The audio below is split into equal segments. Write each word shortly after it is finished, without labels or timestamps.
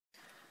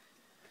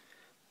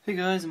Hey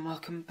guys, and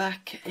welcome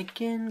back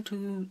again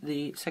to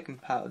the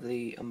second part of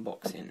the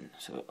unboxing.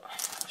 So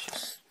let's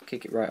just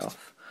kick it right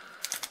off.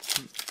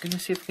 I'm gonna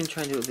see if we can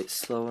try and do it a bit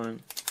slower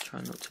and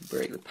try not to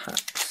break the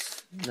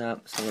packs. No,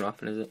 it's not gonna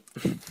happen, is it?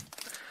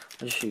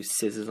 I'll just use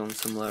scissors on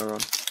some later on.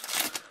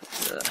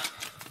 There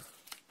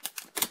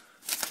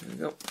we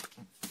go.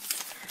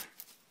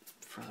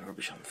 Throw the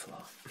rubbish on the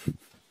floor.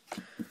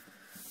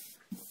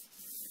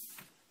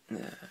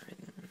 There,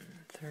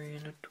 3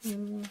 and a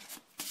 2.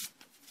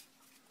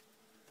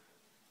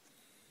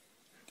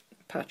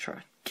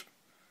 Patrat,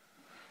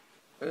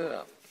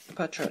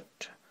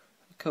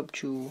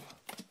 Cubchew,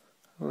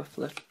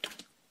 Rufflet,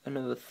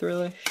 another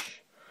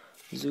Thrillish,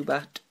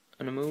 Zubat,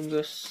 an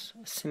Amoonguss,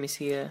 a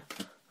Simisear,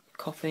 a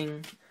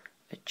Coughing,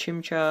 a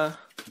Chimchar,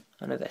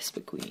 and a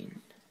Vespiquen.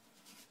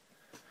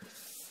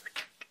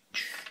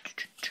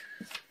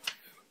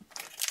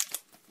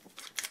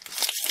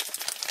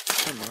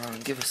 Come on,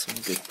 give us some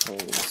good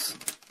pulls.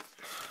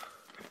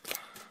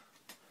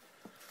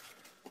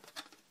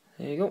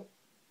 There you go.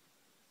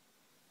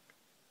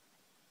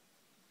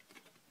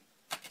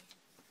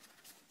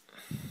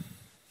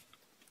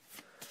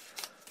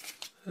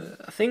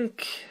 I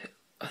think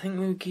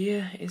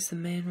Lugia is the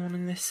main one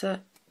in this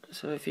set.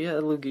 So if you get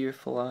a Lugia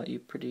full art, you're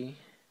doing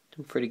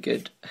pretty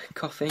good.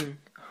 Coughing,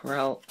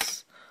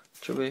 Ralts,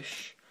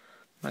 Trubbish,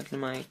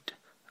 Magnemite,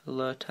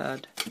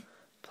 Lurtad,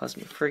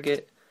 Plasma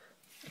Frigate,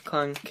 a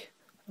Clank,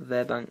 a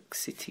Verbank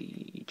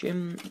City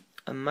Gym,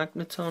 a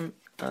Magneton,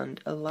 and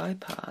a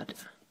Lipard.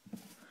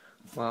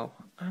 Wow,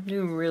 I'm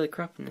doing really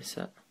crap in this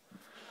set.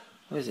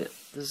 What is it?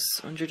 There's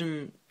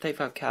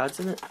 135 cards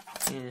in it.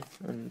 Yeah,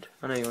 and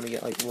I know you only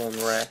get like one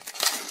rare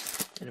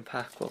in a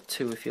pack, well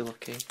 2 if you're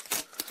lucky.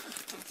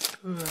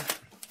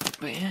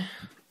 But yeah,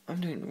 I'm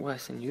doing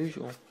worse than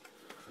usual.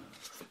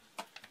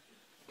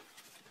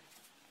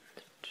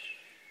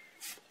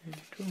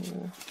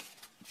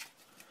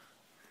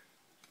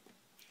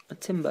 A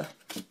Timber,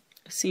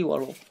 a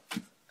Seawaddle,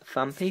 a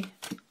Phanpy,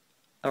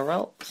 a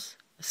Ralts,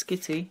 a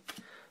Skitty,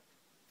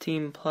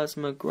 Team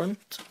Plasma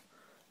Grunt,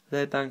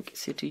 Verbank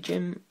City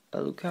Gym, a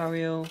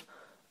Lucario,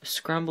 a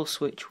Scramble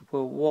Switch.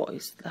 Well, what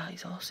is that?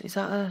 Is awesome. Is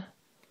that a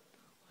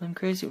one of them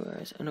crazy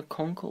rares? And a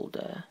Conkeldurr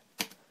there.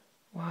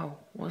 Wow,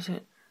 what was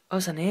it? Oh,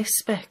 it's an Ace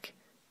Spec.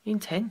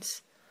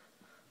 Intense.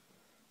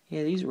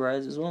 Yeah, these are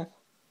rares as well.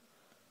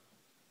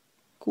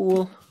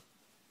 Cool.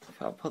 If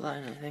I'll put that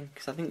in, I think,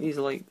 because I think these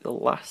are like the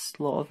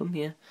last lot of them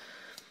here.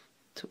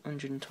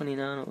 129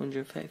 or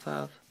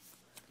 135.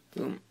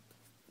 Boom.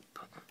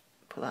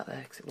 Put that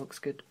there because it looks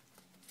good.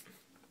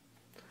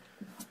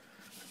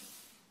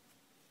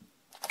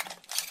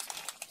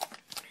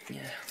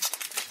 Yeah.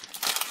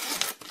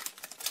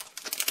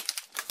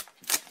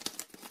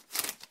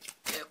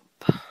 Yep.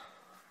 There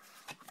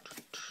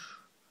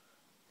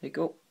you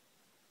go.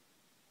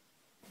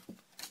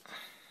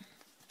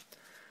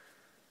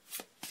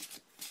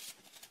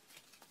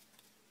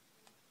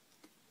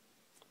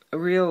 A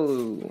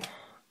Riolu,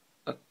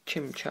 a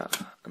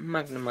Chimchar, a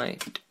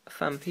Magnemite, a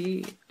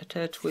Phanpy, a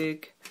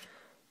Turtwig,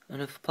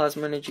 another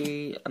Plasma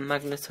Energy, a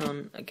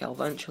Magneton, a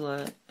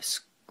Galvantula, a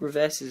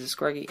Reverses, a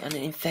Scraggy, and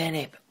an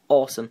Infernape.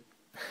 Awesome.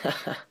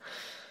 That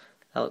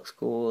looks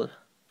cool.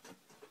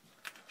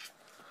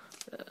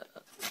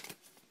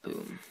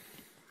 Boom.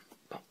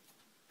 Pop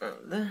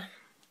that there.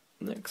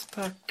 Next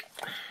pack.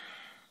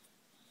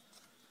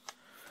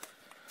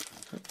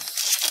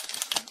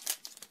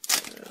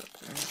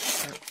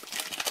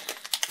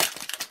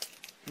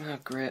 Oh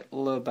great,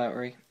 low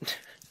battery.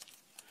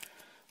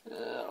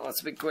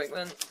 That's a bit quick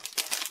then.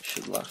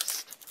 Should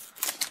last.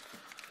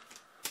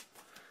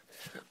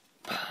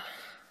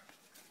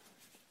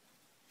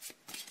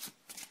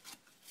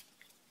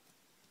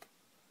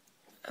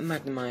 A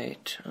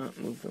Magnemite,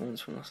 move the ones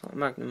from last night.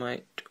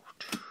 Magnemite,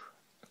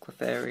 a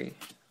Clefairy,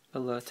 a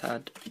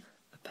Lurtad,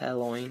 a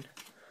Purloin,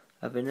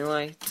 a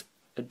Vanillite,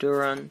 a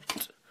Durant,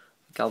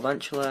 a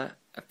Galvantula,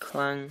 a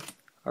Clang,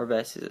 a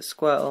Reverses, a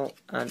Squirtle,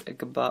 and a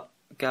Garbodor.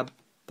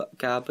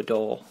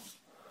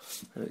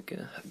 There we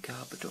go,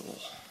 Garbodor.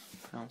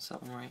 Pronounce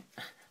that one right.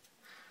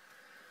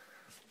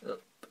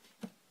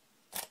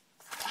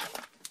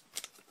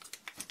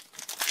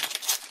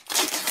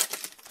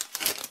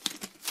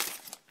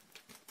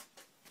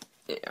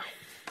 Yeah.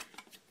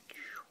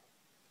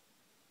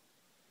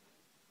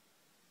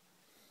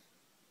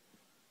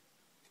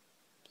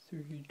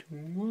 3, 2,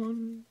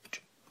 1.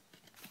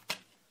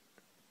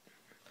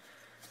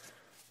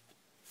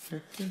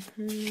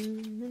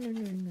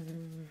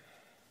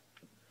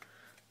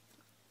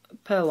 A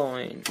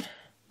Purloin,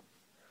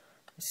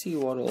 a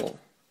Seawaddle,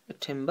 a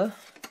Timber,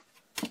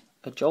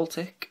 a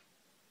Joltik.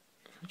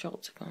 A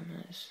Joltik on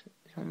this.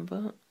 Is on the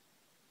boat?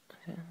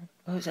 Yeah.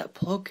 Oh, is that a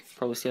plug?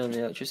 Probably stealing the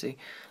electricity.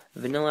 A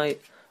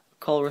Vanillite, a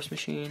Colress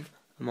Machine,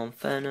 a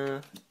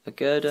Monferno, a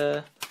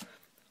Girder.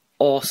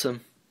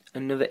 Awesome.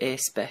 Another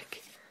Ace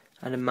Spec.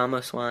 And a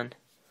Mamoswine.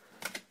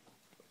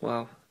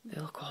 Wow, they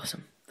look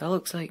awesome. That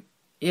looks like,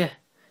 yeah.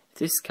 If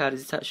this card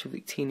is attached to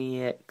Victini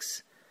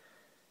EX,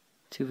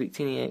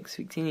 Victini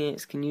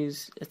EX can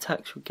use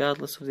attacks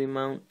regardless of the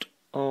amount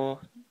or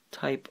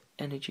type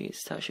energy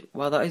attached.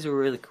 Wow, that is a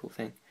really cool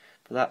thing.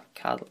 But that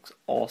card looks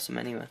awesome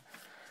anyway.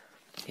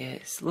 Yeah,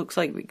 it looks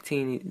like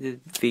Victini, the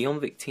V on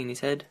Victini's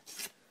head.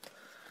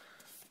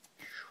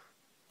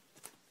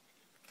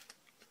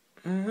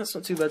 That's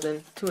not too bad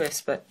then. 2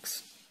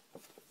 aspects.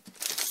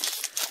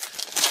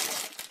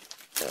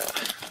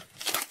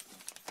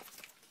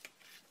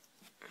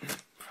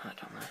 I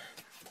don't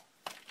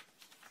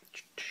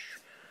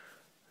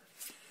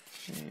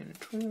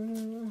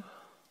know.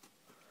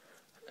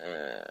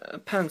 A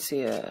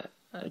Pansia,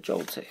 a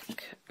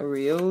Joltik, a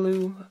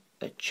Riolu,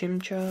 a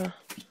Chimchar,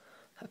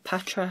 a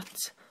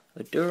Patrat,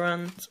 a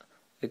Durant,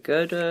 a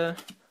Gerda,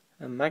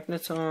 a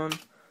Magneton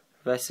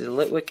versus a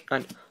Litwick,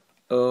 and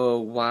oh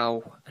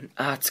wow, an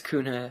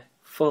Articuno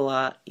Full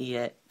Art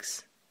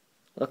EX.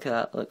 Look at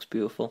that, looks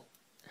beautiful.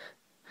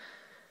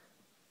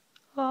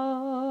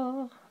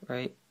 Ah,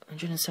 right,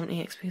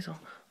 170 XP. So,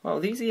 wow,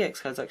 these EX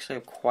cards actually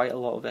have quite a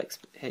lot of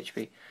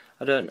HP.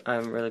 I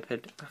haven't really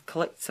paid. I've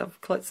collected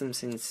them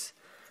since.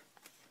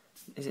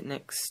 Is it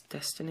Next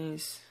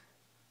Destinies?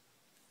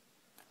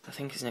 I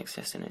think it's Next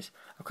Destinies.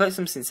 I've collected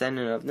them since then,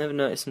 and I've never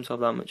noticed them to have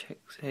that much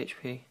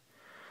HP.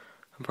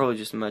 I'm probably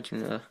just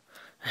imagining that.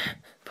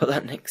 Put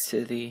that next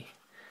to the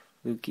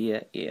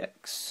Lugia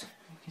EX.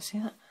 You can see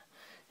that?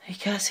 You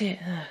can't see it.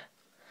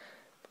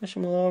 Push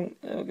them along.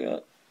 There we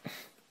go.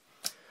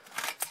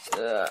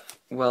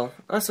 Well,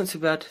 that's not too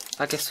bad.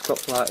 I guess I've got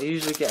flat. I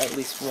usually get at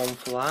least 1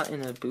 flat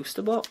in a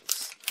booster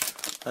box.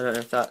 I don't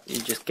know if that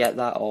you just get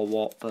that or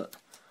what, but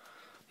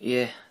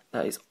yeah,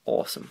 that is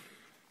awesome.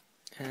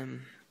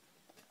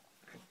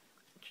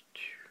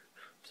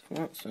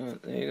 So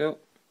there you go.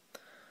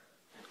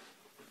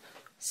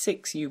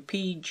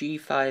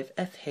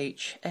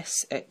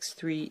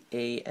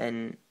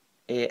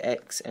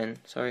 6UPG5FHSX3AXN.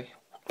 Sorry.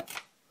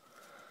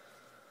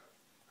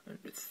 And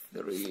a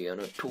 3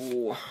 and a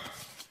 2.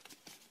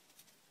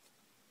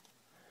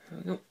 There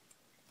we go.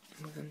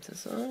 Move them to the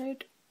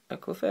side. A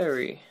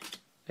Clefairy,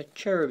 a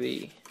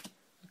Cherubi,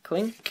 a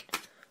Clink,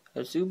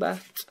 a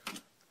Zubat,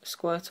 a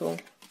Squirtle,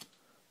 a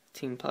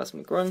Team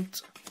Plasma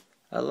Grunt,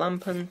 a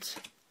Lampant,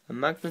 a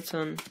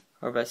Magneton,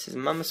 versus a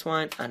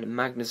Mamoswine, and a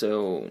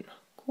Magnezone.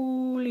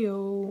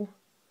 Coolio.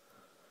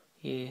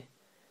 Yeah,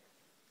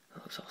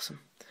 that looks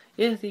awesome.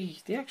 Yeah, they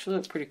actually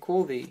look pretty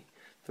cool. The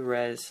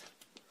rares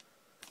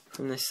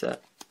from this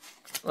set,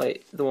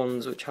 like the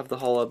ones which have the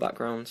hollow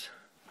backgrounds.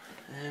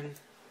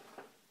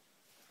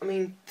 I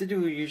mean, they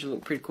do usually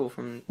look pretty cool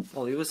from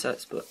all the other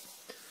sets, but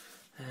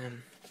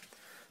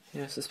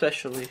yes,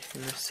 especially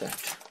in this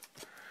set,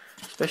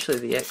 especially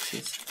the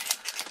X's.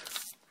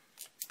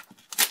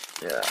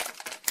 Yeah.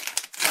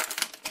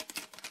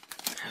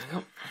 There we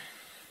go.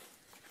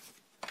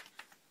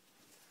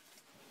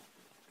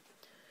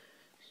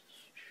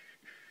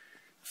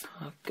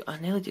 Oh, God, I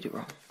nearly did it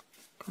wrong.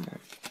 Come on.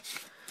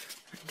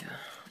 And,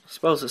 I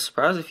suppose it's a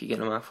surprise if you get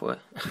them halfway.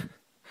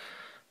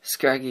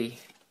 Scraggy.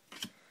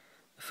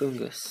 A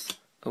Fungus.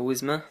 A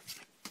Whismur. A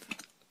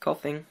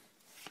Coughing.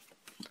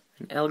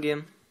 An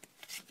Elgium.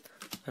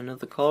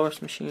 Another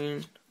Chorus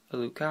Machine. A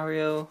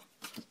Lucario.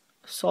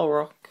 A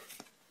Solrock.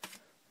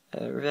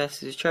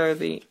 Reverses a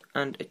Cherubi.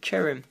 And a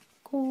Cherim.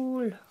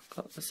 Cool.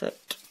 Got the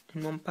set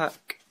in 1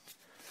 pack.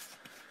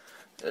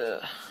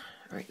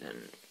 Right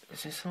then.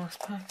 Is this the last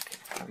pack?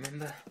 I can't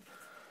remember.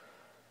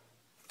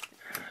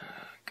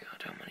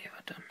 God, how many have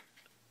I done?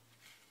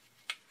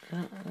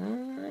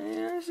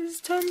 This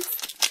is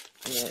 10th.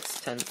 Yeah, it's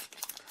 10th.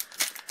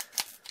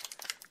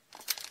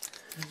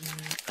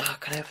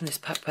 Can I open this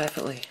pack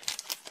perfectly?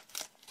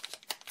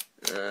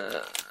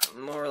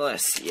 More or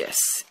less, yes.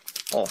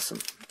 Awesome.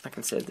 I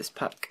can save this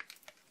pack.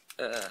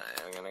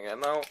 I'm gonna get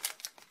them out.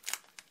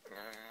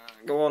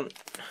 Go on.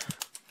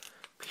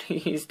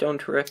 Please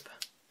don't rip.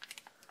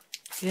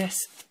 Yes.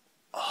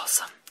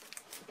 Awesome.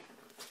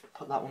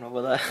 Put that one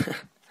over there.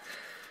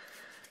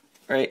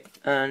 Right,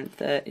 and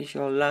there is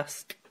your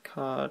last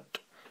card.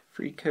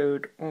 Free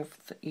code of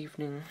the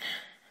evening.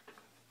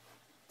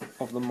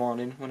 Of the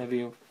morning, whenever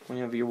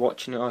you're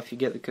watching it, or if you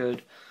get the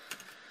code.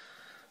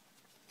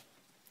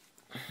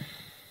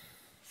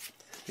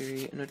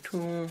 3 and a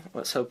 2.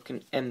 Let's hope we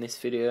can end this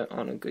video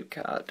on a good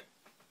card.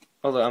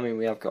 Although, I mean,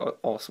 we have got an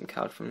awesome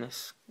card from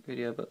this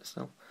video, but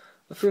still.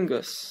 A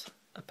Fungus,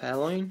 a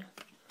Purloin,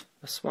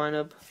 a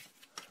Swinub,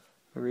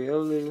 a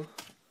Riolu,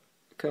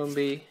 a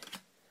Combi, a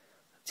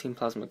Team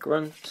Plasma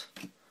Grunt,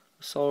 a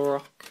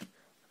Solrock,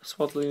 a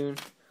Swadloon,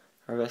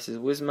 a Reverse's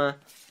Whismur,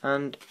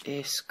 and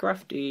a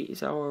Scrafty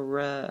is our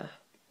rare.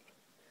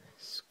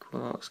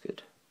 Well, that looks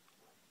good.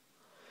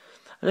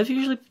 I don't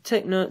usually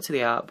take note to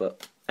the art,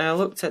 but I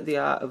looked at the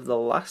art of the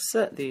last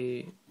set,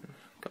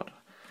 God,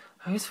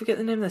 I always forget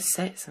the name of the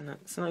sets, and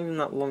it's not even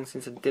that long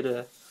since I did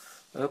a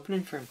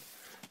opening for him.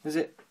 Was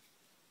it?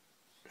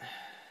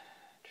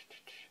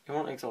 It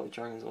wasn't Exotic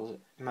Dragons, was it?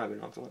 It might have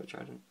been Exotic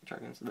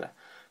Dragons there.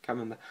 Can't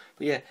remember.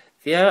 But yeah,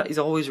 the art is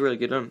always really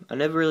good. I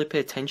never really pay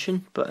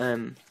attention, but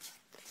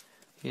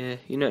yeah,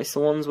 you notice the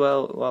ones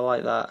well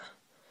like that.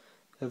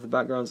 They have the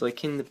backgrounds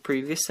like in the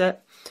previous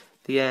set.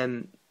 They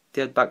had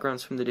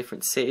backgrounds from the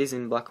different cities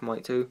in Black and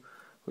White 2,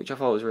 which I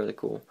thought was really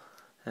cool.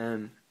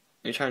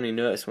 Which I only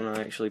noticed when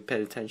I actually paid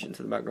attention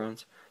to the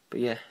backgrounds. But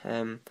yeah,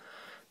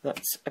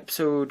 that's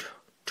episode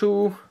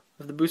 2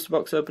 of the booster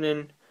box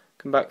opening.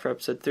 Come back for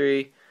episode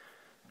 3.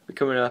 Be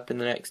coming up in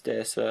the next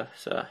day, so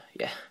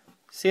yeah.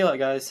 See you later,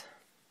 guys.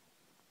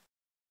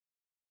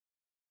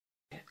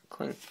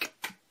 Clink,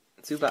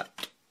 Zubat,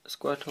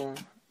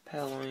 Squirtle,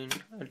 Purloin,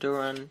 a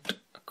Durant,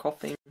 a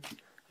Coughing,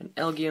 an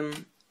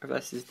Elgium,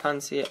 reverses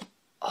Pansy.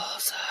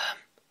 Awesome!